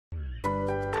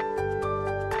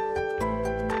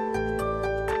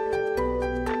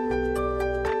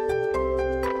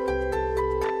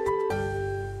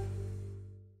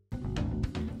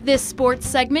This sports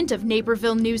segment of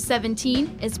Naperville News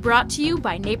 17 is brought to you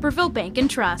by Naperville Bank and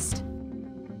Trust.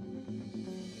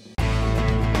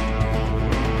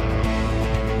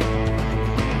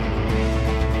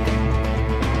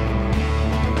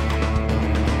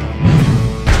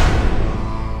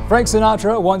 Frank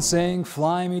Sinatra once sang,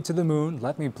 "Fly me to the moon,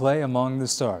 let me play among the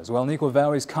stars." Well, Neuqua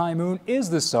Valley's Kai Moon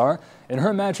is the star in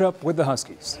her matchup with the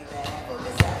Huskies.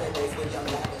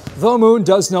 Though Moon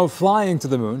does no flying to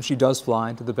the moon, she does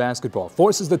fly to the basketball,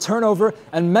 forces the turnover,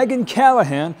 and Megan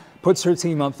Callahan puts her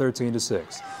team up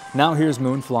 13-6. Now here's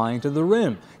Moon flying to the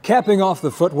rim, capping off the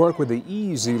footwork with the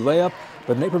easy layup,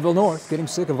 but Naperville North, getting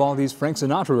sick of all these Frank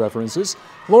Sinatra references,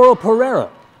 Laurel Pereira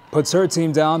puts her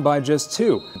team down by just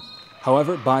 2.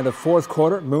 However, by the fourth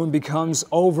quarter, Moon becomes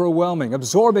overwhelming,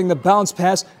 absorbing the bounce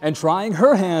pass and trying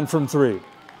her hand from 3.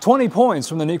 20 points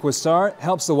from the Neuqua star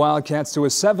helps the Wildcats to a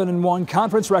 7-1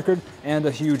 conference record and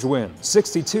a huge win,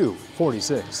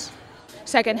 62-46.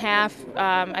 Second half,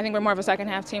 I think we're more of a second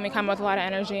half team. We come with a lot of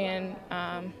energy and,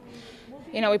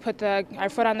 we put our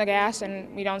foot on the gas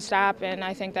and we don't stop, and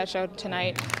I think that showed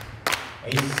tonight.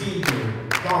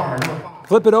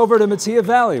 Flip it over to Metea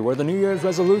Valley, where the New Year's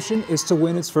resolution is to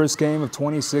win its first game of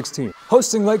 2016.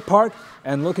 Hosting Lake Park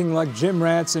and looking like gym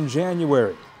rats in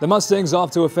January. The Mustangs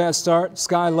off to a fast start,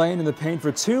 Sky Lane in the paint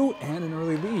for 2 and an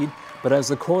early lead. But as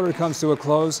the quarter comes to a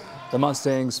close, the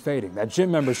Mustangs fading. That gym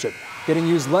membership getting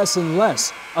used less and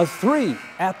less. A 3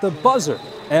 at the buzzer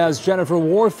as Jennifer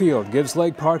Warfield gives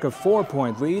Lake Park a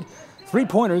 4-point lead.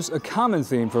 3-pointers, a common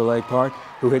theme for Lake Park,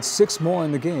 who hit 6 more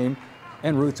in the game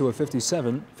en route to a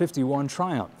 57-51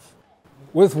 triumph.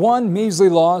 With one measly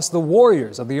loss, the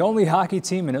Warriors are the only hockey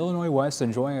team in Illinois West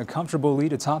enjoying a comfortable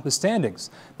lead atop the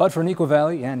standings. But for Neuqua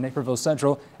Valley and Naperville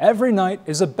Central, every night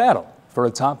is a battle for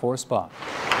a top 4 spot.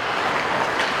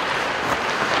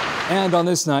 And on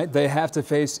this night, they have to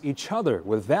face each other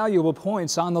with valuable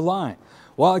points on the line.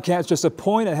 Wildcats just a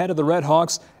point ahead of the Red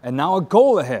Hawks and now a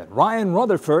goal ahead. Ryan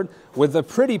Rutherford with a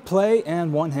pretty play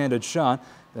and one-handed shot.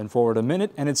 Then forward a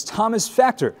minute, and it's Thomas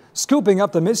Factor scooping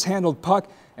up the mishandled puck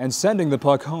and sending the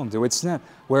puck home to its net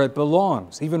where it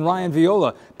belongs. Even Ryan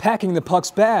Viola packing the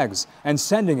puck's bags and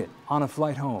sending it on a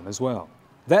flight home as well.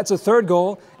 That's a third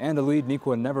goal and a lead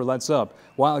Neuqua never lets up.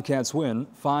 Wildcats win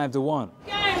 5-1.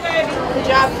 Good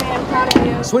job, man. Proud of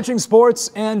you. Switching sports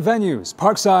and venues,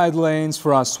 Parkside Lanes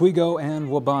for Oswego and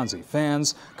Waubonsie.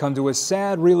 Fans come to a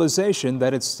sad realization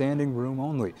that it's standing room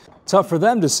only. Tough for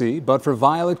them to see, but for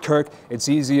Violet Kirk, it's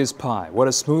easy as pie. What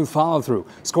a smooth follow-through.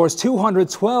 Scores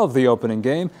 212 the opening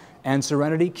game, and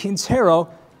Serenity Quintero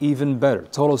even better.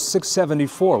 Total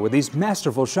 674 with these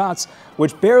masterful shots,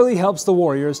 which barely helps the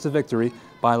Warriors to victory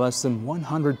by less than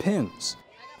 100 pins.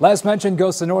 Last mention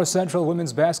goes to North Central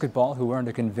women's basketball, who earned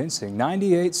a convincing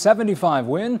 98-75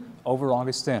 win over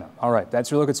Augustana. All right,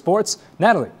 that's your look at sports.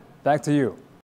 Natalie, back to you.